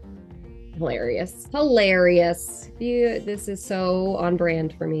 Hilarious. This is so on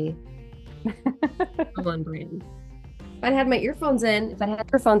brand for me. I'm on brand. If I had my earphones in, I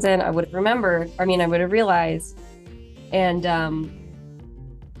would have remembered. I would have realized. And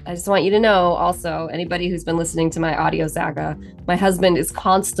I just want you to know also, anybody who's been listening to my audio saga, my husband is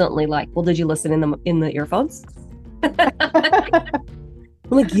constantly like, well, did you listen in the earphones? I'm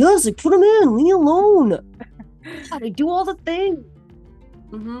like, yes, I put them in, leave me alone. God, I do all the things.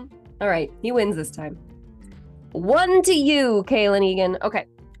 Mm-hmm. All right, he wins this time. 1 to you, Kaylin Egan. Okay,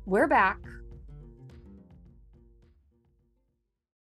 we're back.